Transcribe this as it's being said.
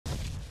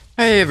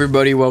Hey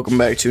everybody, welcome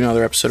back to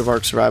another episode of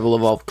ARK Survival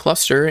Evolved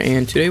Cluster,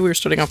 and today we're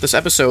starting off this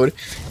episode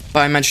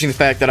by mentioning the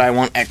fact that I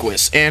want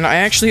Equus, and I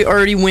actually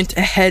already went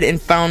ahead and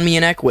found me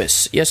an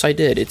Equus. Yes, I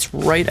did. It's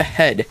right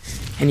ahead,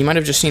 and you might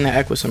have just seen that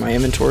Equus in my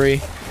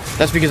inventory.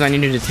 That's because I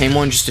needed to tame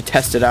one just to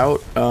test it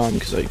out,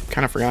 because I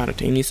kind of forgot how to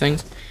tame these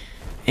things.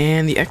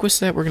 And the Equus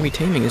that we're going to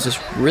be taming is this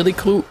really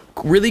cool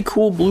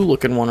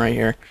blue-looking one right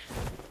here.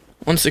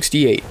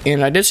 168,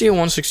 and I did see a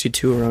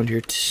 162 around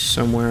here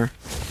somewhere.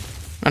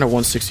 Not a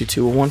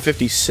 162, a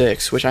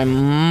 156, which I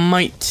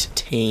might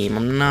tame.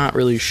 I'm not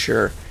really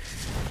sure.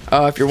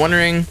 If you're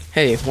wondering,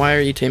 hey, why are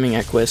you taming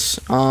Equus?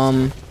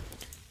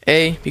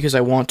 A, because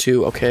I want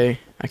to, okay.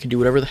 I can do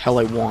whatever the hell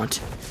I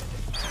want.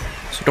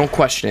 So don't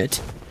question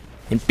it.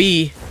 And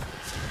B,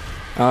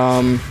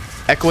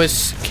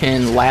 Equus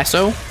can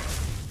lasso,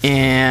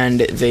 and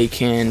they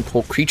can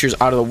pull creatures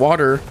out of the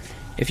water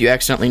if you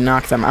accidentally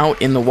knock them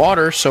out in the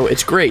water, so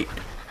it's great.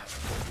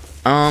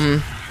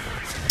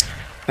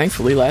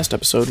 Thankfully, last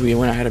episode we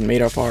went ahead and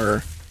made up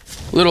our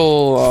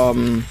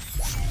little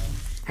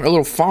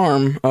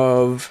farm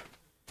of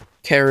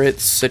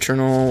carrots,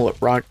 citronal,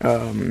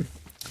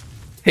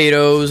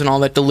 potatoes, and all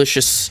that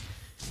delicious,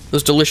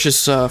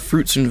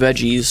 fruits and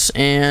veggies.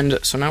 And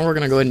so now we're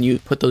gonna go ahead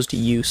and put those to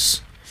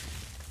use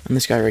on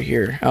this guy right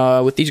here.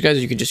 With these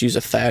guys, you can just use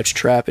a thatch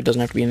trap. It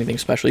doesn't have to be anything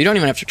special. You don't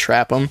even have to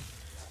trap them.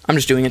 I'm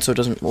just doing it so it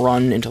doesn't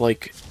run into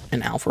like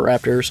an alpha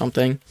raptor or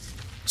something.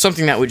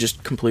 Something that would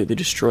just completely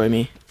destroy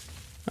me.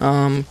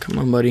 Come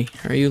on, buddy.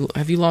 Have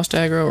you lost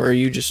aggro, or are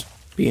you just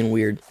being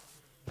weird?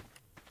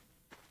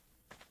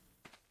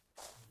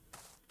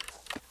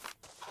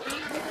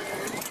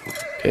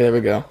 Okay, there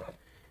we go.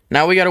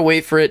 Now we gotta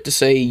wait for it to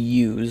say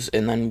use,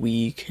 and then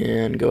we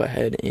can go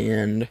ahead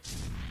and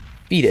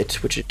feed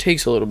it, which it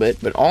takes a little bit,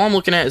 but all I'm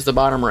looking at is the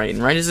bottom right,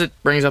 and right as it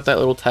brings up that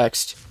little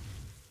text,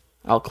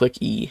 I'll click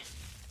E.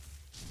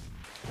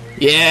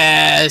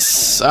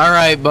 Yes!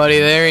 Alright, buddy,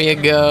 there you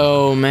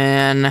go,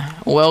 man.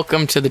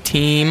 Welcome to the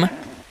team.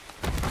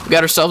 We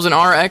got ourselves an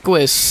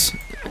Equus.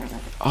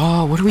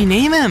 Oh, what do we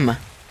name him?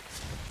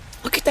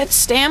 Look at that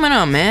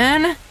stamina,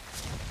 man.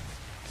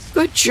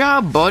 Good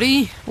job,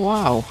 buddy.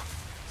 Wow.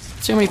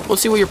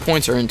 Let's see what your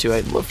points are into.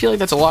 I feel like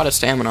that's a lot of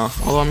stamina,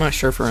 although I'm not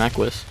sure for an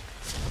Equus.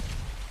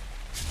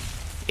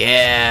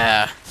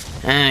 Yeah.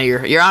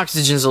 Your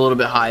oxygen's a little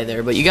bit high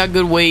there, but you got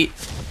good weight.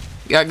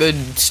 You got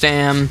good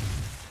stam.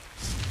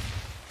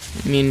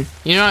 I mean,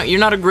 you're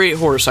not a great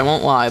horse, I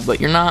won't lie, but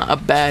you're not a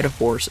bad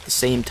horse at the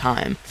same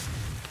time.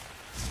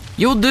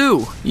 You'll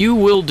do. You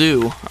will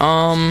do.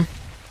 Where's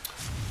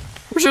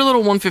your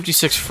little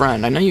 156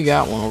 friend? I know you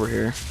got one over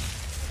here.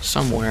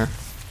 Somewhere.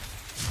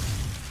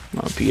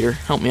 Come on, Peter.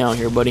 Help me out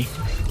here, buddy.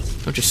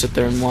 Don't just sit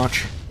there and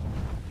watch.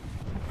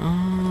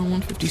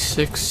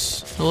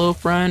 156. Hello,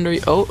 friend. Are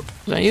you... Oh,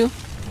 is that you?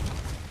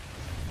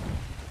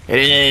 It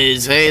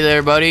is. Hey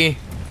there, buddy.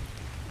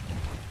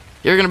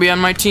 You're gonna be on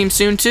my team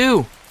soon,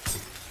 too.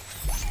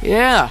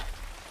 Yeah.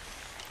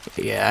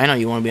 Yeah, I know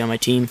you want to be on my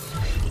team.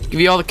 Give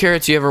you all the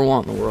carrots you ever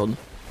want in the world.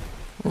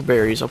 Or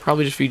berries. I'll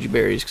probably just feed you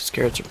berries, because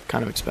carrots are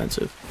kind of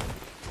expensive.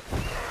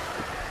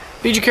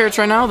 Feed you carrots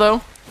right now,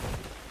 though.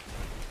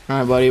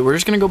 Alright, buddy. We're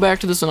just going to go back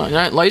to this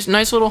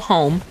nice little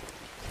home.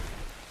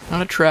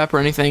 Not a trap or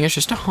anything. It's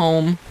just a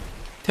home.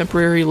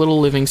 Temporary little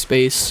living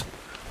space.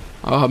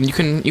 You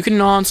can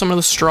gnaw on some of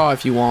the straw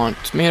if you want.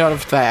 It's made out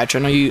of thatch. I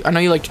know you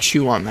like to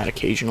chew on that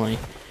occasionally.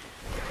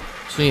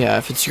 So yeah,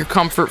 if it's your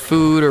comfort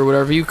food or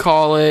whatever you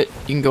call it,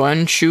 you can go ahead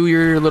and chew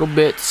your little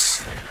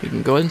bits. You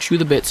can go ahead and chew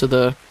the bits of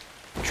the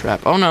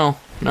trap. Oh no.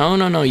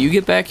 No. You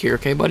get back here,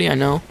 okay, buddy? I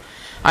know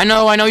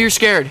you're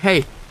scared.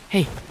 Hey.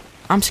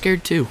 I'm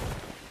scared too.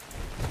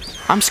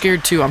 I'm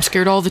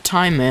scared all the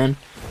time, man.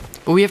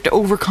 But we have to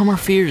overcome our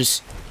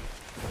fears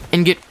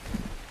and get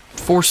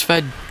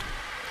force-fed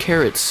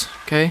carrots,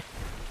 okay?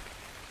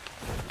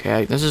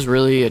 Okay, this is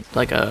really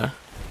like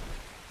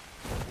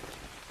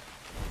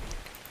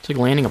it's like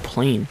landing a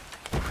plane.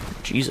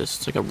 Jesus,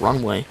 it's like a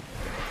runway.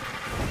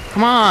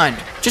 Come on,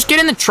 just get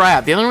in the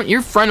trap. The other one,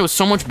 your friend was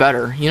so much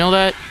better. You know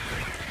that?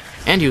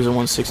 And he was a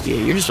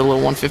 168. You're just a little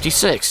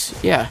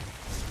 156. Yeah.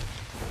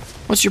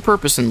 What's your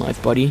purpose in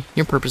life, buddy?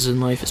 Your purpose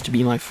in life is to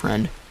be my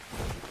friend.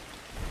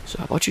 So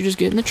how about you just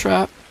get in the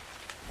trap?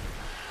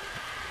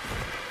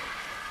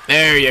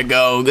 There you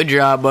go. Good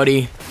job,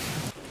 buddy.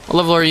 What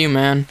level are you,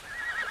 man?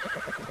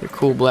 Your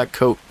cool black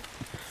coat.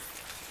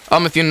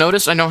 If you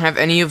notice, I don't have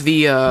any of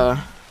the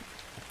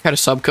kind of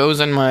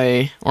subcos in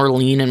my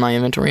lean in my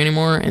inventory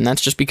anymore, and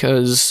that's just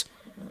because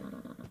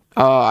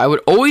I would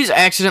always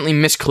accidentally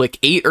misclick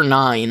 8 or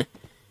 9,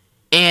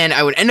 and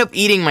I would end up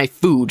eating my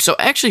food. So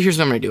actually, here's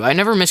what I'm gonna do. I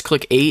never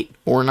misclick 8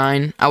 or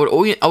 9. I would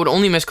only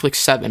misclick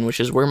 7, which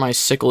is where my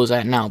sickle is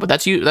at now. But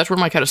that's where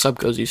my kind of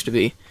subcos used to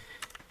be.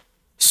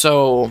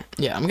 So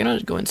yeah, I'm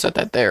gonna go and set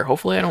that there.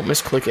 Hopefully, I don't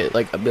misclick it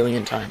like a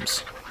billion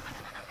times.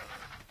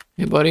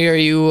 Hey, buddy, are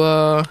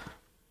you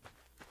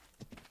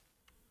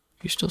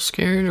still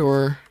scared,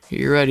 or are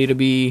you ready to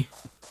be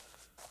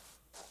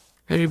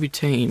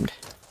tamed?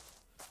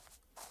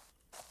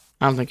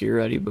 I don't think you're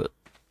ready, but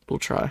we'll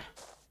try.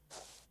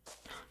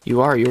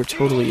 You're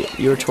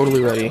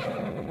totally ready.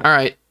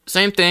 Alright,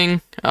 same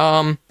thing.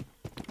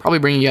 Probably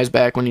bring you guys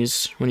back when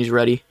he's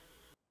ready.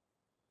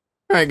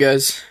 Alright,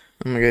 guys.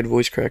 Oh my god,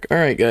 voice crack.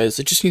 Alright, guys,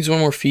 it just needs one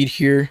more feed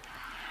here.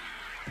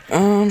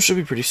 Should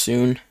be pretty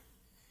soon.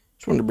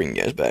 Just wanted to bring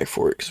you guys back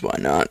for it, because why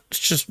not?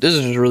 This is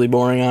just really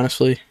boring,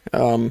 honestly.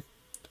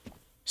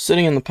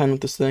 Sitting in the pen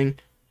with this thing,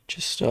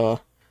 just,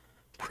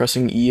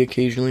 pressing E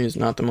occasionally is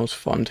not the most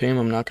fun tame,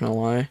 I'm not gonna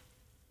lie.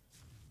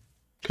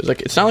 Because,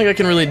 like, it's not like I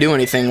can really do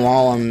anything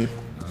while I'm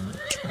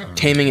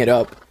taming it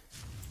up.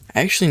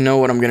 I actually know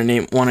what I'm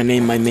gonna want to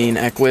name my main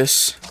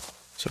Equus.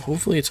 So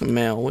hopefully it's a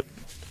male. What?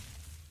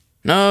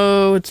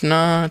 No, it's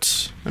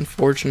not,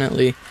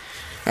 unfortunately.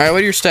 Alright,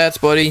 what are your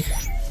stats, buddy?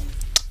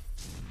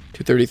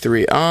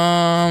 233.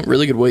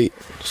 Really good weight.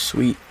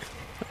 Sweet.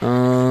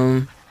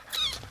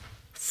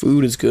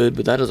 Food is good,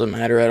 but that doesn't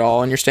matter at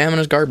all. And your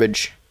stamina is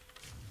garbage.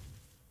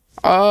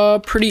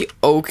 Pretty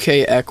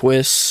okay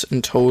Equus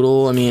in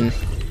total. I mean,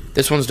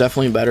 this one's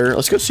definitely better.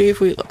 Let's go see if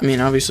we... I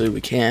mean, obviously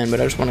we can, but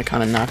I just want to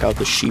kind of knock out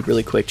the sheep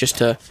really quick just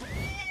to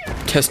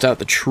test out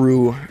the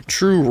true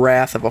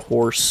wrath of a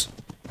horse.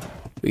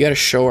 We gotta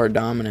show our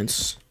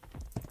dominance.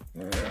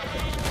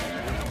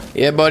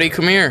 Yeah, buddy,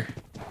 come here.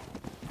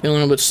 Feeling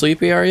a little bit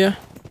sleepy, are you?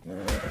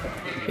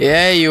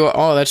 Yeah, you are.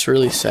 Oh, that's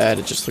really sad.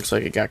 It just looks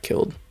like it got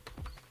killed.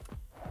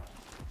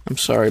 I'm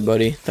sorry,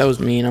 buddy. That was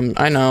mean.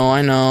 I know,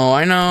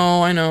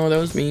 that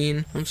was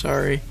mean. I'm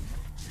sorry.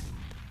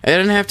 I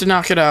didn't have to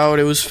knock it out.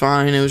 It was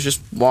fine. It was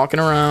just walking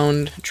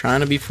around,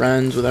 trying to be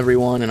friends with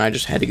everyone, and I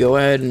just had to go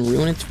ahead and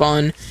ruin its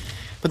fun.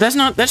 But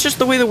that's just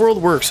the way the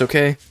world works,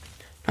 okay?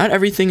 Not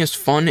everything is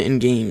fun in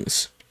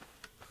games.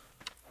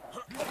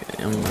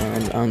 Okay,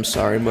 I'm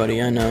sorry,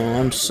 buddy. I know.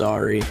 I'm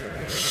sorry.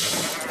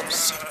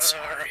 So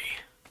sorry.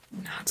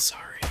 Not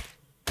sorry.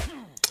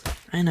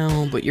 I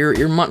know, but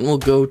your mutton will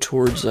go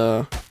towards,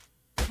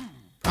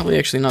 probably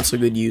actually not so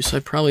good use.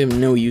 I probably have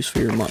no use for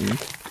your mutton.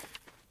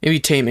 Maybe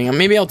taming.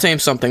 Maybe I'll tame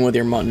something with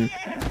your mutton.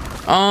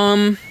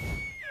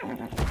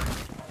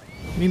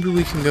 Maybe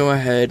we can go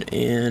ahead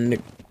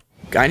and...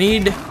 I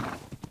need...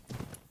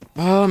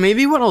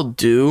 maybe what I'll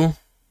do...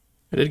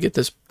 I did get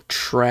this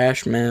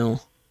trash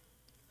mail.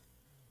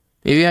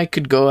 Maybe I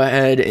could go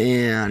ahead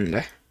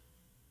and...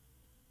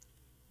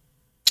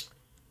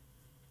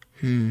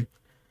 Maybe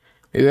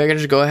I could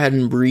just go ahead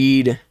and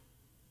breed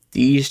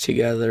these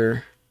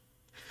together.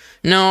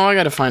 No, I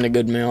gotta find a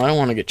good male. I don't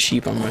want to get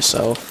cheap on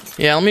myself.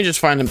 Yeah, let me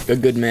just find a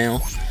good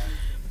male.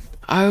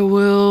 I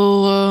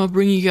will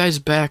bring you guys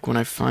back when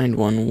I find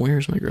one.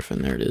 Where's my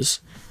griffin? There it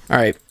is.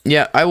 Alright,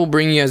 yeah, I will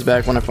bring you guys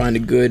back when I find a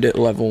good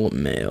level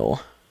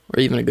male. Or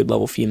even a good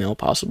level female,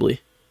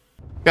 possibly.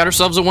 Got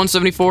ourselves a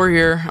 174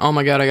 here. Oh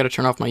my god, I gotta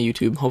turn off my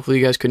YouTube. Hopefully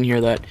you guys couldn't hear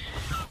that.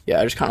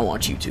 Yeah, I just kind of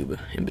watch YouTube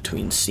in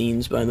between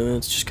scenes, by the way.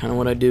 That's just kind of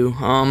what I do.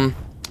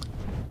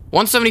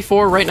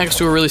 174 right next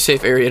to a really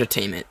safe area to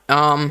tame it.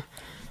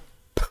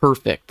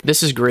 Perfect.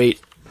 This is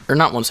great. Or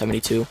not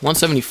 172.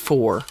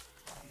 174.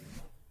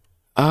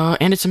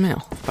 And it's a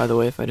male, by the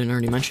way, if I didn't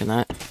already mention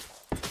that.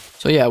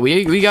 So yeah,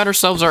 we got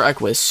ourselves our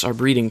Equus, our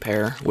breeding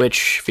pair,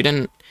 which, if you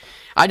didn't...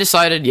 I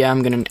decided, yeah,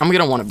 I'm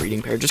gonna want a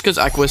breeding pair, just because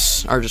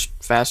Equus are just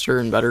faster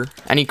and better.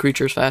 Any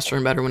creature is faster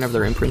and better whenever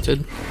they're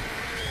imprinted.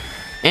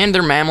 And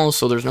they're mammals,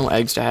 so there's no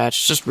eggs to hatch.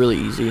 It's just really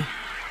easy.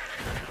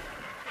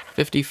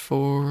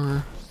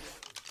 54...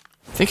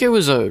 I think it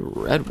was a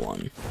red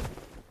one.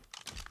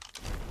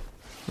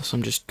 Unless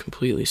I'm just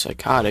completely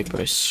psychotic, but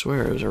I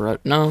swear it was a red...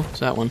 No, it's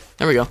that one.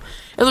 There we go.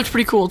 It looks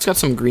pretty cool. It's got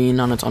some green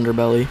on its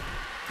underbelly.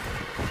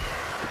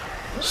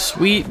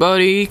 Sweet,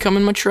 buddy. Come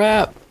in my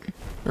trap.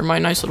 Or my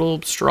nice little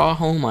straw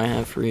home I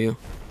have for you.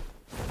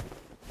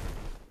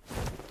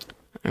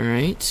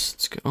 Alright,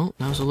 let's go. Oh,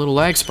 that was a little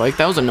lag spike.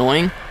 That was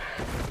annoying.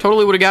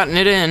 Totally would have gotten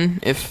it in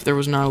if there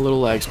was not a little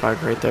lag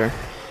spike right there.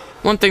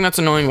 One thing that's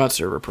annoying about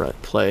server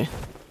play.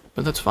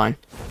 But that's fine.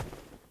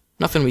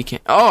 Nothing we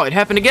can't... Oh, it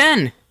happened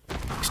again!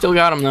 Still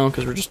got him, though,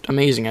 because we're just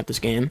amazing at this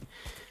game.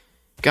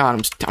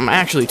 God, I'm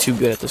actually too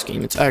good at this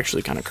game. It's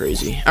actually kind of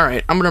crazy.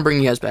 Alright, I'm gonna bring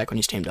you guys back when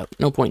he's tamed up.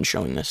 No point in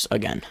showing this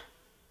again.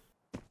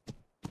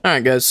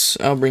 Alright, guys.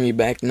 I'll bring you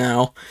back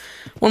now.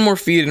 One more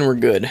feed and we're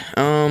good.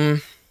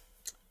 Really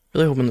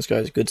hoping this guy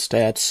has good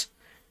stats.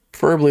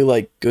 Preferably,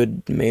 like,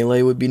 good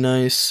melee would be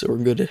nice, or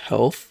good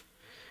health.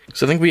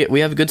 So I think we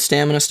have a good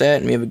stamina stat,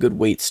 and we have a good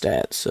weight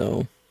stat,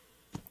 so...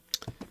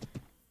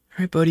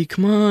 Alright, buddy,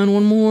 come on,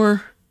 one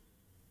more.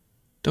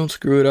 Don't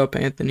screw it up,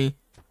 Anthony.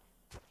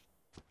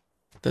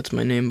 That's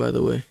my name, by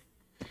the way.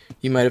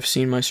 You might have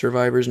seen my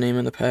survivor's name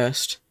in the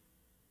past.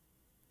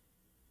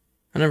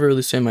 I never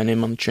really say my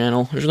name on the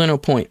channel. There's really no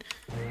point.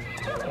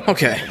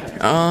 Okay,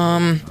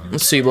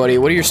 let's see, buddy.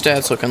 What are your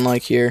stats looking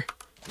like here?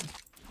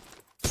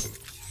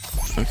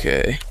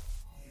 Okay.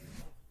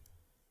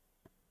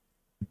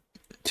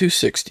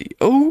 260.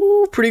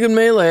 Oh, pretty good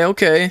melee,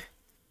 okay.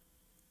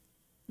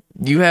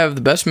 You have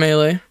the best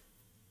melee.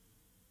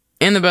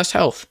 And the best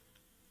health.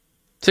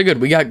 So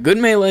good, we got good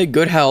melee,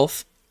 good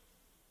health.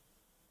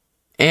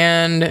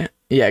 And,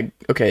 yeah,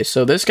 okay,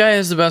 so this guy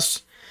has the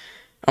best...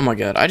 Oh my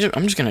god,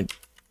 I'm just gonna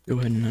go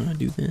ahead and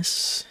do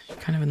this. You're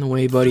kind of in the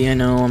way, buddy. I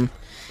know. I'm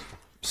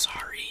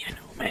sorry. I know,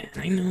 man.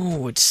 I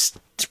know. It's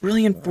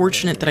really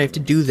unfortunate that I have to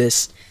do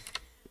this.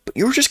 But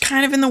you were just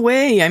kind of in the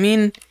way. I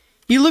mean,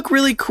 you look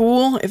really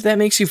cool, if that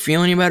makes you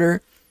feel any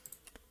better.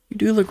 You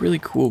do look really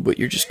cool, but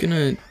you're just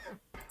gonna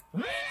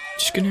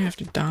have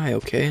to die,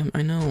 okay?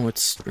 I know,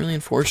 it's really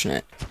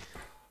unfortunate.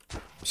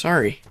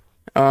 Sorry.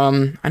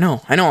 I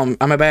know,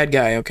 I'm a bad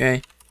guy,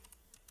 okay?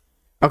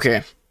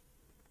 Okay.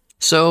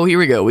 So, here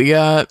we go. We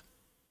got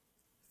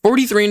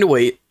 43 into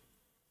weight,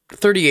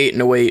 38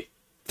 into weight,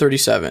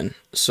 37.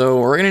 So,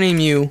 we're gonna name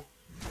you...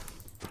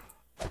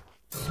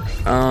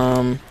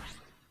 We're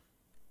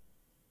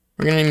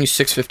gonna name you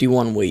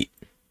 651 weight.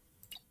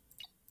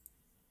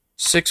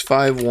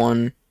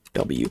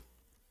 651W.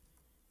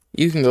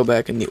 You can go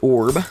back in the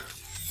orb.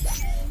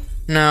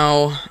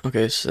 Now,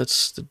 okay, so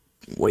that's the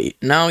weight.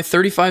 Now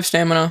 35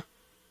 stamina,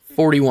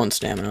 41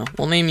 stamina.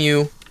 We'll name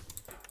you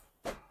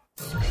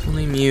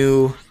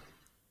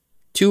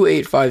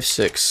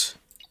 2856.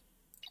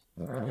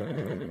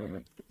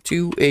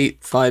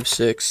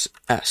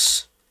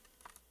 2856S.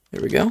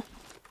 There we go.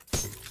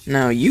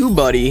 Now you,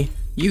 buddy,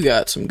 you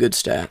got some good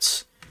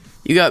stats.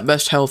 You got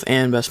best health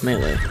and best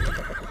melee.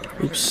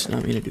 Oops,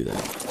 not mean to do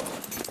that.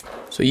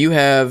 So you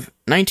have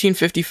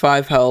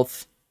 1955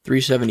 health,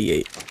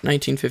 378.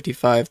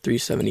 1955,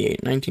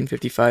 378.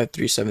 1955,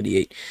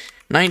 378.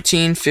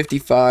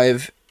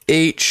 1955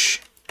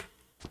 H,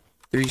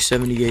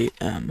 378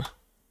 M.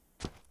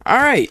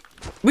 Alright,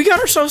 we got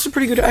ourselves a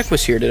pretty good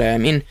Equus here today. I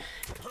mean,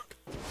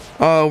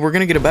 we're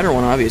gonna get a better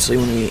one, obviously,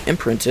 when we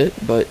imprint it.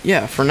 But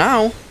yeah, for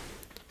now,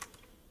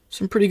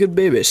 some pretty good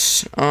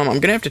babies. I'm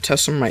gonna have to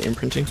test some of my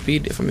imprinting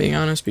speed, if I'm being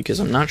honest, because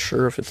I'm not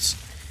sure if it's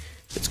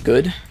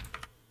good.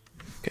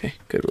 Okay,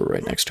 good, we're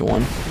right next to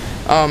one.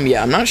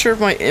 Yeah, I'm not sure if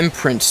my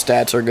imprint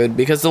stats are good,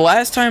 because the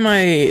last time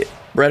I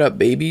bred up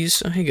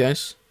babies... Oh, hey,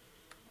 guys.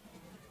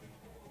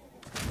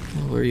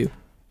 Oh, where are you?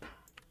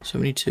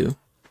 72.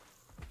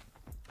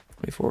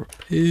 24.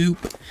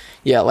 Poop.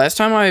 Yeah, last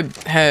time I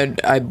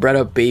bred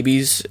up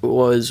babies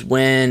was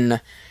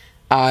when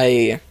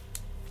I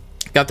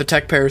got the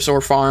Tech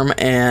Parasaur farm,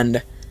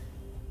 and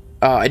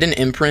I didn't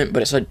imprint,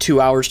 but it said 2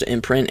 hours to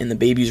imprint, and the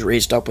babies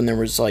raised up when there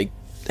was like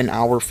an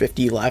hour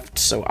 50 left.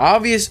 So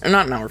obvious, or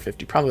not an hour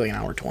 50, probably like an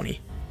hour 20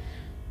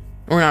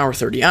 or an hour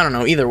 30. I don't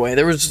know. Either way,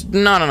 there was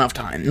not enough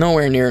time,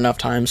 nowhere near enough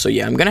time. So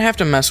yeah, I'm gonna have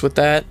to mess with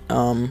that.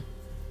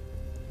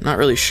 Not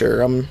really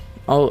sure.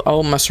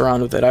 I'll mess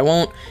around with it. I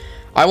won't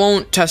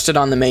test it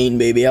on the main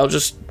baby. I'll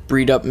just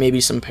breed up maybe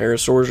some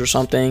Parasaurs or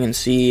something and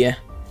see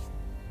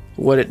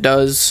what it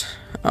does.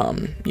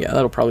 Yeah,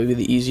 that'll probably be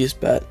the easiest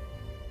bet.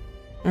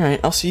 Alright,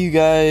 I'll see you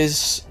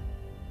guys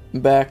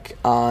back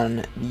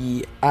on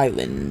the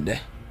island.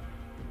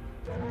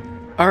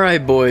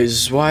 Alright,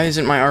 boys, why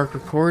isn't my ARK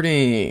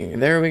recording?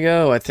 There we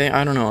go. I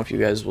don't know if you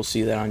guys will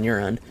see that on your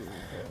end.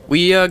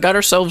 We got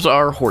ourselves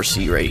our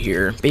horsey right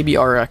here. Baby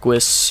ARK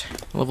Equus,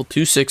 level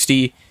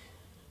 260.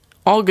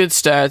 All good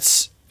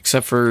stats,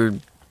 except for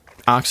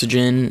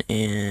oxygen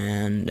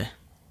and...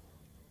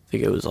 I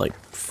think it was like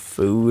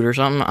food or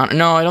something.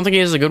 No, I don't think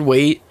he has a good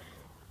weight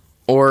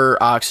or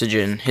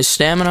oxygen. His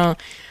stamina,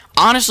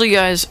 honestly,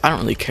 guys, I don't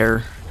really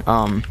care.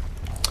 I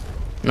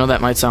know that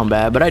might sound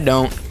bad, but I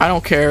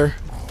don't care.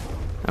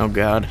 Oh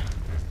god.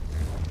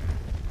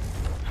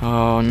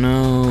 Oh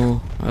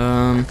no.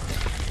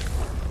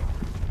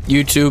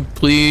 YouTube,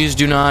 please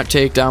do not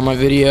take down my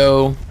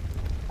video.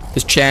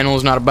 This channel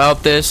is not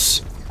about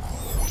this.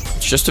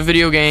 It's just a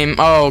video game.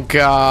 Oh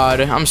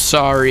god, I'm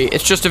sorry.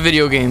 It's just a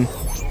video game.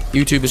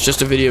 YouTube is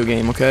just a video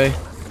game, okay?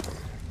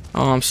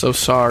 Oh, I'm so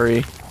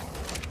sorry.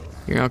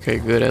 You're okay,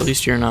 good. At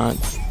least you're not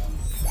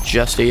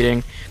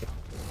gestating.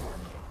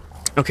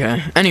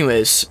 Okay,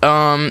 anyways,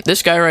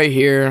 this guy right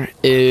here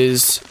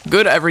is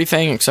good at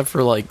everything except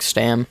for, like,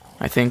 stam.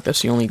 I think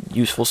that's the only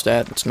useful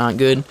stat that's not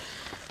good.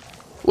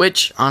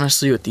 Which,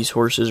 honestly, with these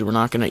horses, we're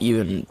not gonna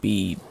even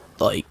be,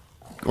 like,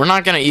 we're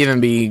not gonna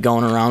even be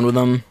going around with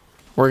them.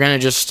 We're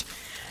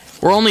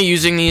only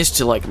using these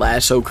to, like,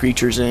 lasso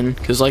creatures in,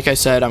 because, like I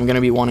said, I'm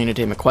gonna be wanting to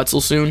tame a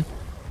Quetzal soon.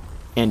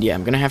 And, yeah,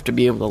 I'm gonna have to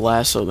be able to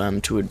lasso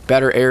them to a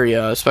better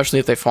area, especially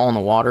if they fall in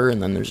the water,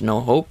 and then there's no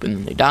hope, and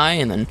then they die,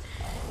 and then...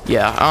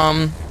 Yeah,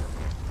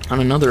 on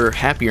another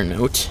happier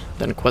note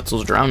than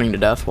Quetzal's drowning to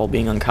death while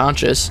being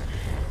unconscious,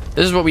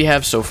 this is what we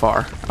have so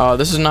far.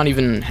 This is not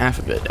even half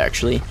of it,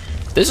 actually.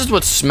 This is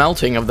what's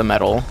smelting of the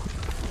metal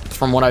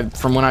from when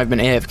I've been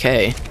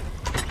AFK.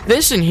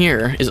 This in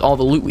here is all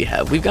the loot we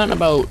have. We've gotten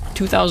about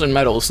 2,000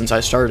 metals since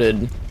I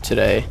started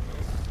today.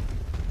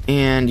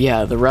 And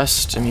yeah, the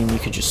rest, I mean, you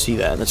could just see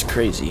that. That's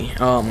crazy.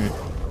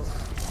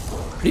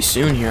 Pretty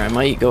soon here, I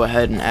might go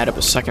ahead and add up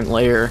a second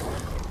layer.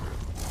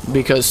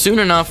 Because soon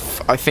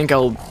enough, I think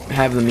I'll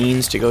have the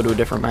means to go to a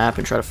different map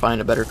and try to find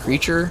a better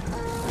creature.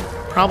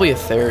 Probably a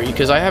Theory,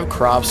 because I have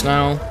crops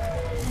now.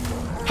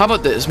 How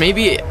about this?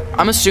 Maybe,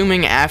 I'm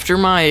assuming after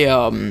my,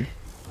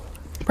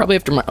 probably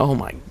after my, oh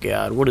my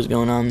god, what is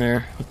going on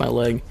there with my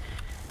leg?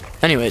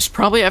 Anyways,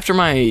 probably after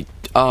my,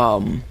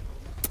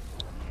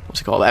 what what's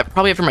it called?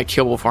 Probably after my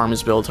kibble farm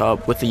is built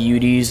up with the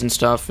UDs and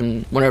stuff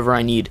and whatever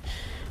I need.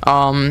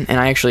 And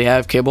I actually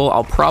have kibble.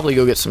 I'll probably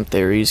go get some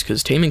theories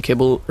because taming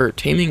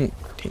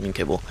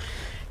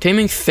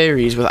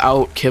theories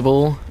without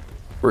kibble,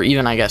 or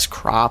even I guess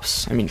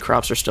crops. I mean,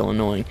 crops are still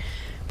annoying,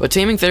 but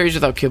taming theories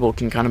without kibble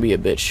can kind of be a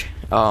bitch.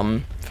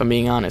 If I'm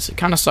being honest, it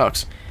kind of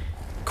sucks.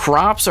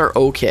 Crops are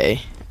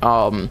okay.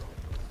 I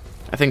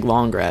think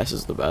long grass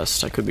is the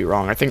best. I could be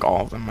wrong. I think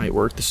all of them might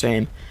work the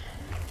same.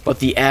 But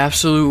the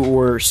absolute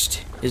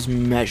worst is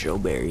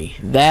mejoberry.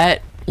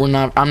 That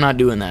I'm not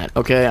doing that.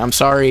 Okay, I'm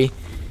sorry,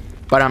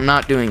 but I'm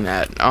not doing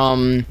that.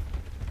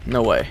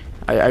 No way.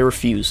 I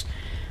refuse.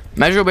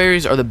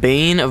 Mejoberries are the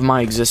bane of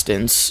my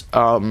existence.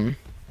 Hopefully,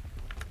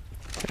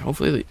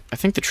 I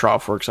think the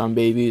trough works on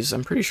babies.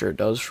 I'm pretty sure it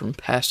does from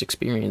past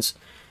experience.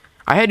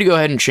 I had to go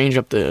ahead and change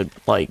up the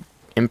like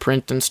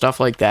imprint and stuff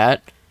like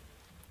that.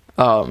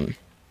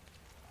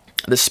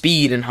 The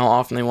speed and how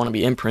often they want to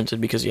be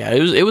imprinted, because yeah,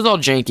 it was all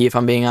janky if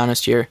I'm being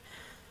honest here.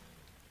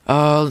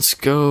 Let's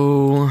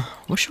go.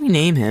 What should we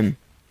name him?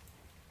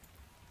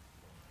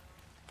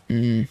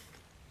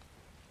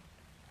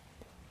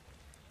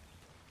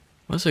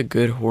 What's a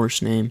good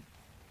horse name?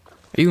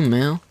 Are you a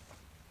male?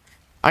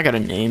 I got a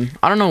name.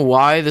 I don't know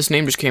why this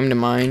name just came to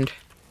mind.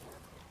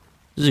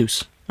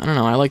 Zeus. I don't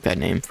know. I like that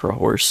name for a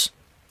horse.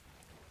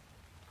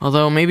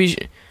 Although maybe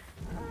I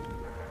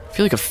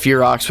feel like a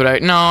Fearox would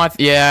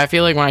yeah, I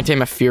feel like when I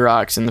tame a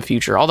Fearox in the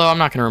future. Although I'm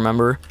not gonna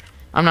remember.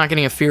 I'm not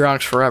getting a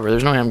Fearox forever.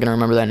 There's no way I'm gonna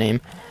remember that name.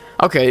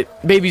 Okay,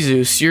 baby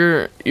Zeus.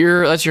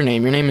 That's your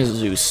name. Your name is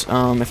Zeus.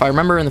 If I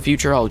remember in the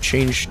future, I'll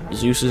change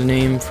Zeus's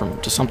name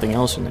to something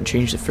else, and then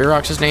change the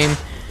Fearox's name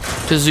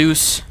to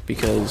Zeus,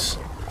 because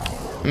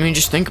I mean,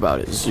 just think about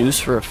it. Zeus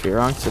for a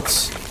Fearox.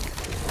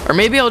 Or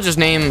maybe I'll just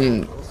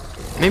name.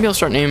 Maybe I'll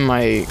start naming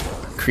my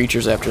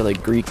creatures after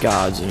like Greek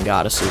gods and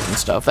goddesses and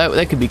stuff.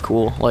 That could be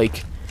cool.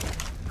 Like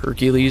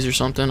Hercules or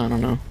something. I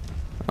don't know.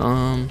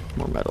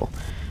 More metal.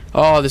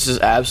 Oh, this is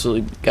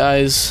absolutely,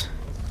 guys.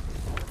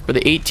 For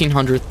the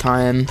 1800th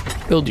time,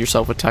 build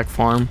yourself a tech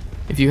farm.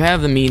 If you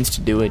have the means to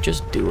do it,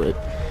 just do it.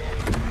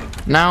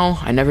 Now,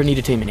 I never need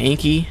to tame an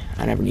Anki.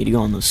 I never need to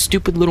go on those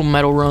stupid little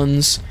metal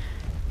runs.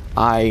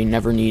 I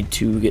never need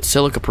to get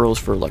silica pearls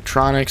for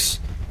electronics.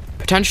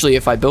 Potentially,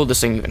 if I build this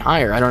thing even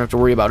higher, I don't have to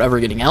worry about ever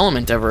getting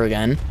element ever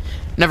again.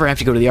 Never have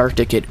to go to the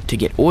Arctic to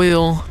get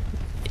oil.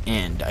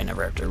 And I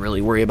never have to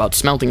really worry about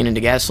smelting it into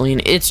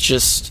gasoline. It's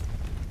just...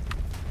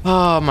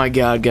 oh my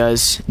god,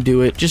 guys.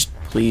 Do it. Just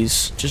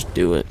please. Just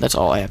do it. That's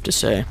all I have to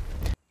say.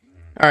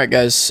 Alright,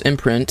 guys.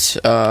 Imprint.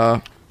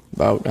 About,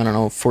 I don't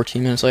know,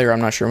 14 minutes later. I'm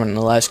not sure when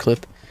the last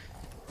clip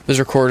was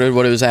recorded,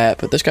 what it was at.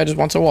 But this guy just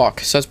wants to walk.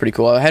 So that's pretty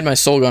cool. I had my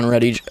soul gun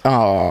ready.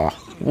 Aw.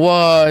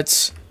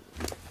 What?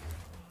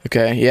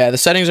 Okay, yeah. The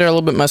settings are a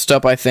little bit messed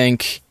up, I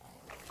think.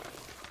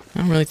 I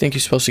don't really think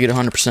you're supposed to get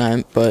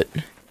 100%, but...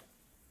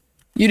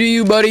 you do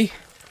you, buddy.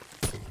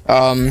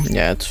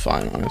 Yeah, it's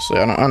fine, honestly.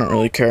 I don't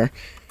really care.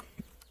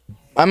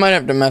 I might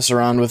have to mess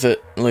around with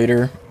it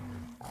later.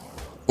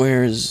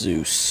 Where's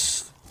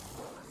Zeus?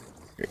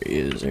 There he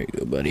is. There you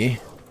go, buddy.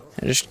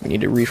 I just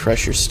need to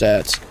refresh your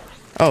stats.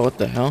 Oh, what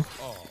the hell?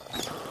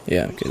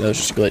 Yeah, okay, that was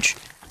just a glitch.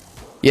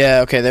 Yeah,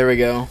 okay, there we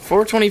go.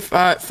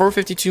 425,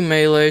 452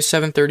 melee,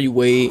 730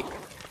 weight.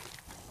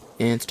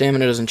 And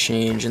stamina doesn't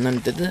change. And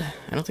then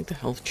I don't think the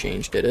health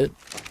changed, did it?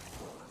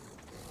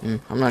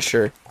 I'm not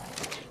sure.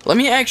 Let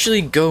me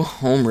actually go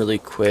home really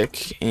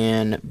quick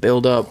and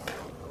build up.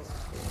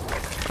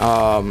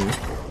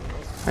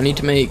 I need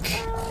to make...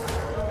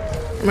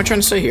 what am I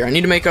trying to say here? I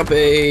need to make up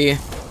a...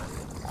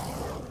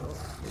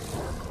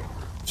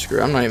 screw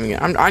it, I'm not even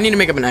gonna... I need to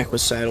make up an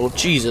Equus saddle.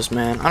 Jesus,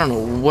 man. I don't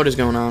know what is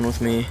going on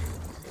with me.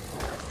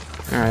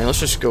 Alright,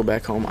 let's just go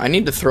back home. I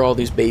need to throw all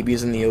these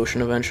babies in the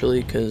ocean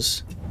eventually,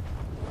 because...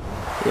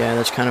 yeah,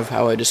 that's kind of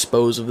how I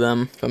dispose of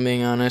them, if I'm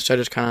being honest. I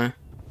just kind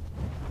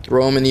of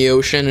throw them in the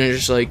ocean and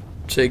just, like,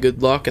 say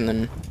good luck and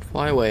then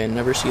fly away and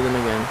never see them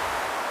again.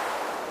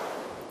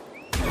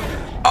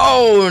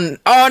 Oh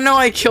no,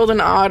 I killed an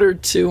otter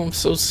too. I'm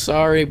so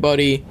sorry,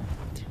 buddy.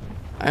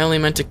 I only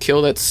meant to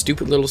kill that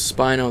stupid little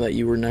Spino that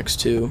you were next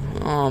to.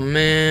 Oh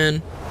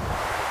man.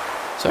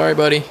 Sorry,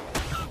 buddy.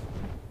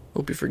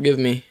 Hope you forgive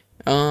me.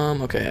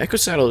 Okay,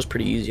 Equus saddle is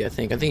pretty easy, I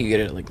think. I think you get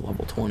it at like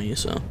level 20,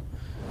 so.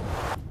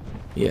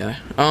 Yeah.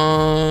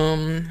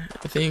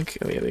 I think,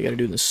 oh yeah, we gotta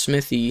do the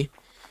smithy.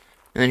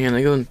 And then here,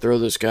 they go and throw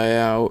this guy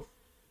out.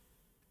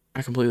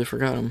 I completely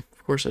forgot him.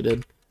 Of course I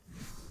did.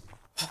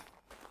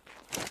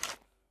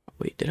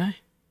 Wait, did I?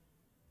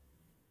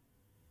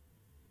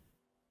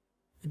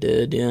 I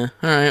did, yeah.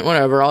 Alright,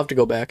 whatever. I'll have to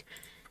go back.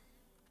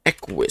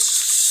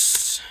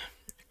 Equus.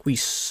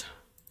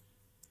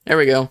 There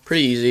we go.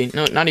 Pretty easy.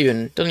 No, not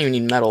even. Doesn't even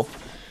need metal.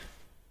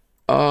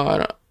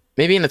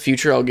 Maybe in the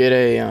future I'll get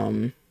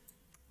a,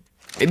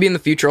 maybe in the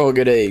future I'll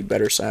get a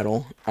better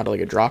saddle out of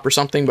like a drop or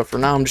something. But for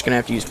now, I'm just gonna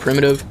have to use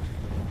primitive.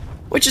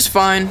 Which is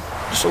fine.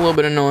 Just a little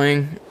bit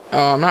annoying.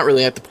 I'm not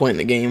really at the point in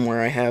the game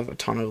where I have a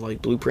ton of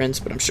like blueprints,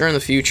 but I'm sure in the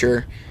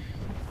future,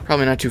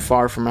 probably not too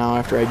far from now,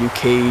 after I do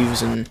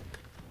caves and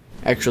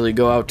actually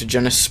go out to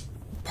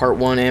part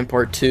 1 and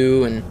part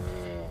 2, and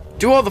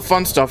do all the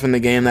fun stuff in the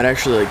game that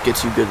actually like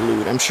gets you good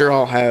loot. I'm sure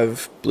I'll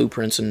have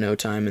blueprints in no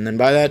time, and then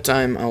by that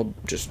time I'll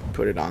just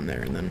put it on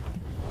there, and then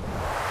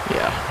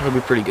yeah, it'll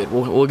be pretty good.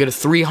 We'll get a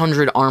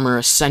 300 armor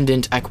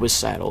Ascendant Equus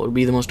saddle. It'll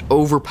be the most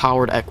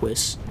overpowered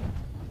Equus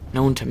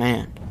known to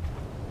man.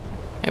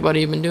 Hey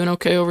buddy, you been doing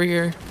okay over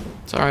here?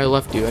 Sorry I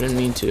left you, I didn't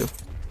mean to.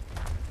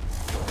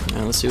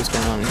 Now let's see what's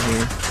going on in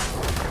here.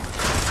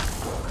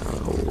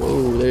 Oh,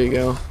 whoa, there you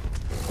go.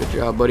 Good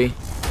job, buddy.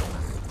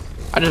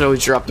 I just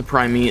always drop the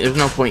prime meat. There's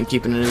no point in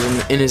keeping it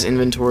in his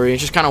inventory. It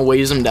just kind of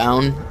weighs him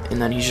down,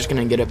 and then he's just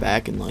gonna get it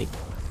back in like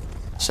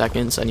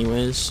seconds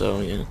anyways,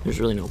 so yeah, there's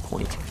really no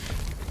point.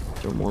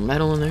 Throw more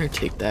metal in there,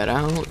 take that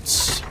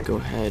out. Go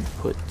ahead,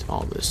 put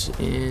all this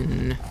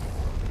in.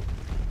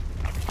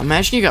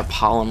 Imagine you got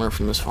polymer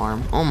from this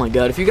farm. Oh my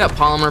god, if you got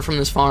polymer from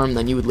this farm,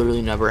 then you would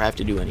literally never have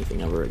to do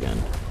anything ever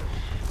again.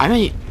 I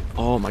mean,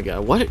 oh my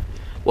god,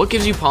 what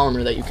gives you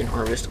polymer that you can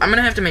harvest? I'm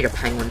gonna have to make a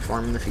penguin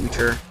farm in the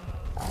future.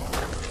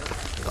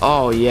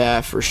 Oh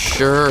yeah, for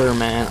sure,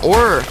 man.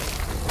 Or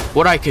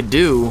what I could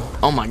do,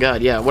 oh my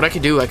god, yeah, what I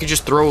could do, I could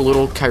just throw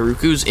little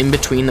Kairukus in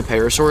between the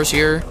parasaurs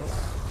here.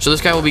 So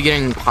this guy will be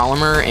getting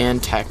polymer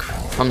and tech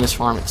from this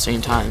farm at the same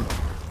time.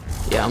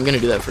 Yeah, I'm gonna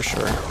do that for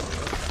sure.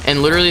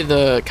 And literally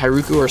the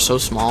Kairuku are so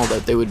small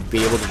that they would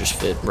be able to just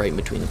fit right in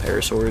between the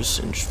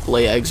parasaurs and just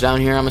lay eggs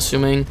down here, I'm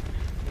assuming.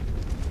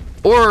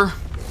 Or,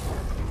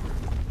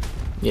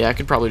 yeah, I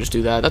could probably just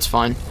do that. That's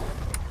fine.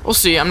 We'll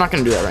see. I'm not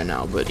going to do that right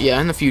now. But yeah,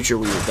 in the future,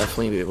 we will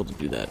definitely be able to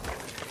do that.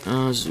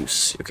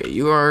 Zeus. Okay,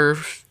 you are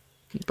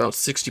about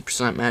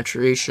 60%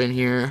 maturation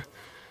here.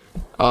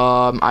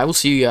 I will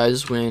see you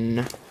guys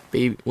when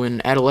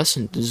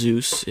adolescent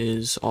Zeus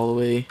is all the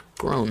way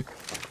grown.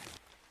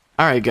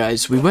 Alright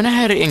guys, we went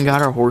ahead and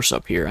got our horse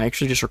up here. I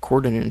actually just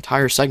recorded an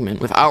entire segment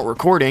without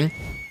recording.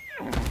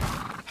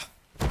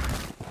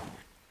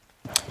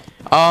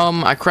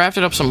 I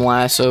crafted up some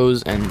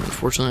lassos, and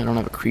unfortunately I don't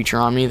have a creature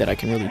on me that I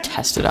can really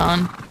test it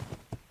on.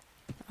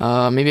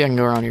 Maybe I can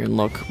go around here and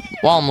look.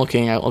 While I'm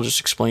looking, I'll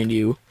just explain to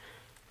you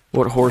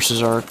what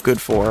horses are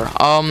good for.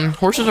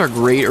 Horses are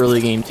great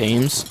early game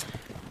tames.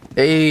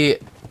 Here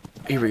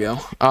we go.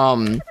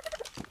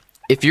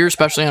 If you're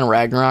especially on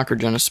Ragnarok or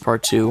Genesis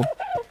Part 2,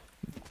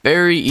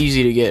 very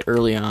easy to get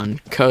early on,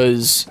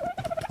 cause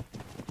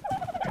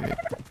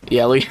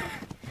yeah, look.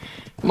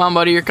 Come on,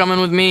 buddy, you're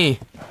coming with me.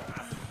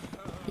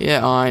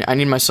 Yeah, I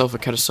need myself a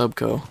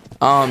Ketasubco.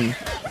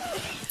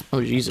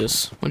 Oh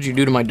Jesus, what'd you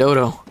do to my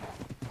dodo?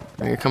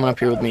 Oh, you're coming up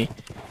here with me.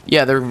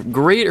 Yeah, they're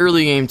great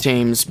early game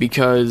tames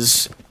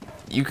because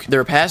they're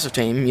a passive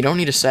tame. You don't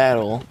need a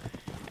saddle,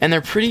 and they're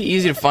pretty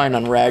easy to find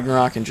on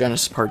Ragnarok and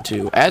Genesis Part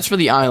 2. As for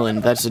the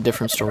island, that's a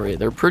different story.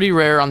 They're pretty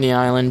rare on the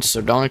island, so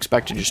don't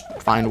expect to just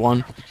find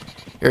one.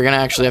 You're gonna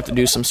actually have to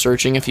do some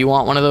searching if you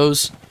want one of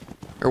those,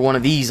 or one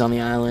of these on the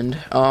island.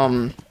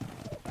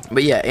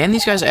 But yeah, and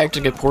these guys act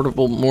like a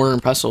portable mortar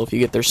and pestle if you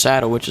get their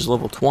saddle, which is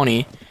level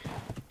 20.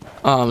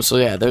 So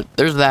yeah,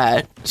 there's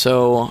that.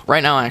 So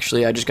right now,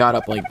 actually, I just got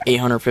up like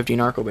 850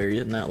 narco berries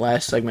in that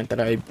last segment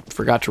that I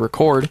forgot to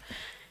record.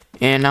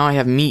 And now I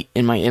have meat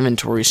in my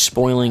inventory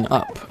spoiling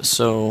up.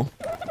 So,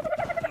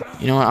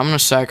 you know what? I'm going to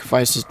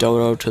sacrifice this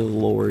dodo to the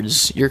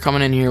lords. You're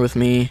coming in here with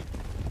me.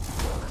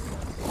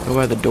 Go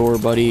by the door,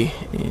 buddy.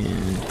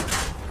 And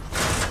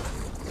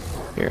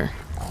here.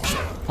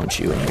 Punch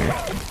you in here.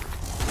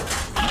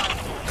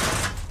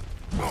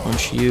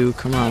 Punch you.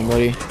 Come on,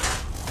 buddy.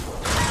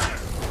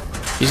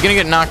 He's going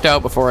to get knocked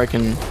out before I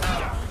can...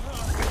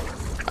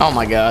 Oh,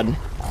 my God.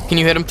 Can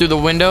you hit him through the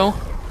window?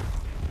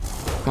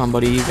 Come on,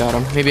 buddy, you got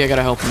him. Maybe I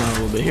gotta help him out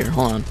a little bit here.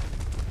 Hold on.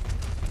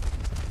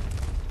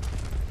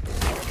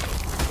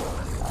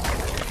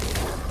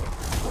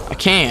 I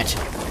can't.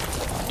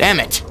 Damn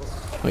it.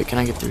 Wait, can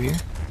I get through here?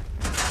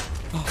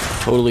 Oh,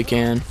 totally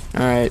can.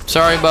 Alright.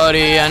 Sorry,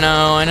 buddy. I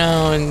know.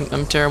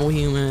 I'm a terrible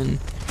human.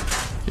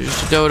 There's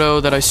just a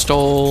dodo that I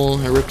stole.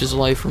 I ripped his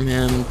life from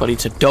him, but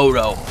it's a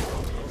dodo.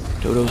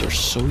 Dodos are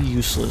so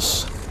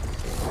useless.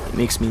 It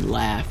makes me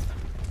laugh.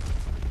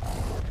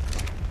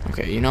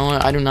 Okay, you know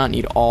what? I do not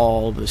need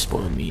all the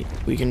spoiled meat.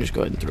 We can just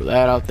go ahead and throw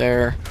that out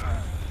there.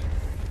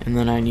 And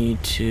then I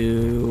need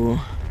to...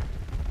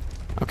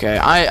 Okay,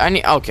 I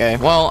need... Okay,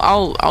 well,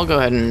 I'll go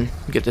ahead and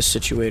get this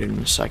situated in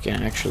a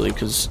second, actually,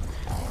 because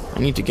I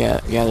need to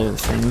gather the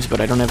things,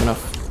 but I don't have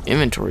enough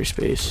inventory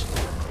space.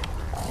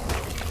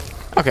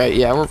 Okay,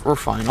 yeah, we're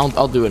fine.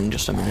 I'll do it in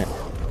just a minute.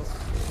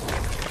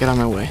 Get on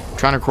my way. I'm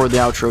trying to record the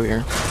outro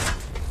here.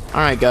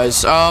 Alright,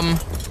 guys,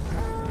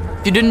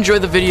 if you did enjoy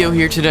the video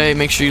here today,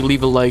 make sure you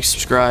leave a like,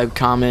 subscribe,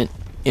 comment,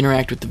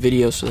 interact with the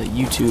video so that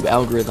YouTube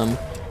algorithm...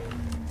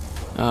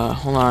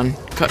 hold on.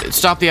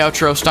 Stop the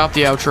outro, stop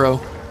the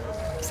outro.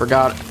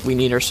 Forgot we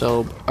need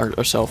ourselves a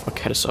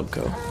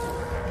Ketasubco.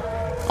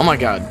 Oh my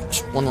god,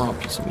 just one raw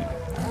piece of meat.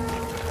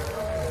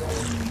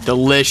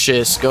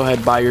 Delicious. Go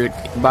ahead, buy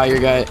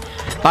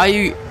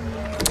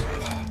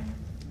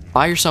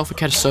yourself a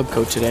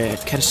Ketasubco today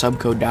at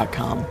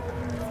ketasubco.com.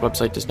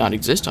 Website does not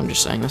exist. I'm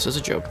just saying this as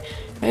a joke.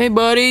 Hey,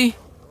 buddy.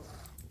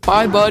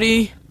 Bye,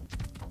 buddy.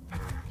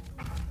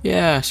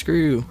 Yeah, screw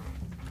you.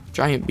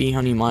 Giant bee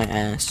honey my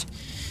ass.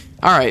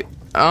 Alright,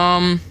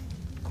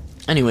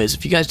 anyways,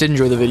 if you guys did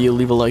enjoy the video,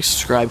 leave a like,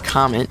 subscribe,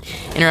 comment,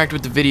 interact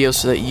with the video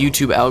so that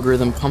YouTube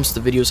algorithm pumps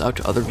the videos out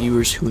to other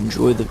viewers who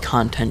enjoy the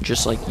content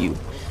just like you.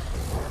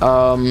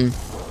 Other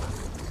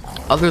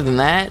than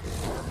that,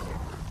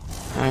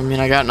 I mean,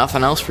 I got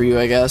nothing else for you,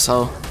 I guess.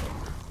 I'll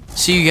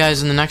see you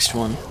guys in the next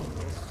one.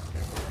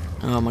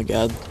 Oh my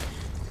god.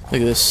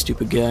 Look at this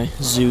stupid guy.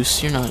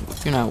 Zeus, you're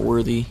not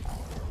worthy.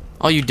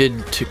 All you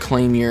did to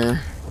claim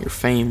your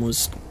fame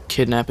was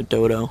kidnap a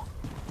dodo.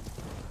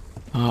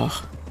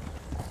 Ugh.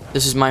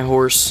 This is my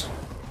horse.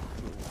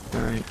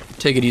 Alright,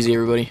 take it easy,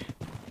 everybody.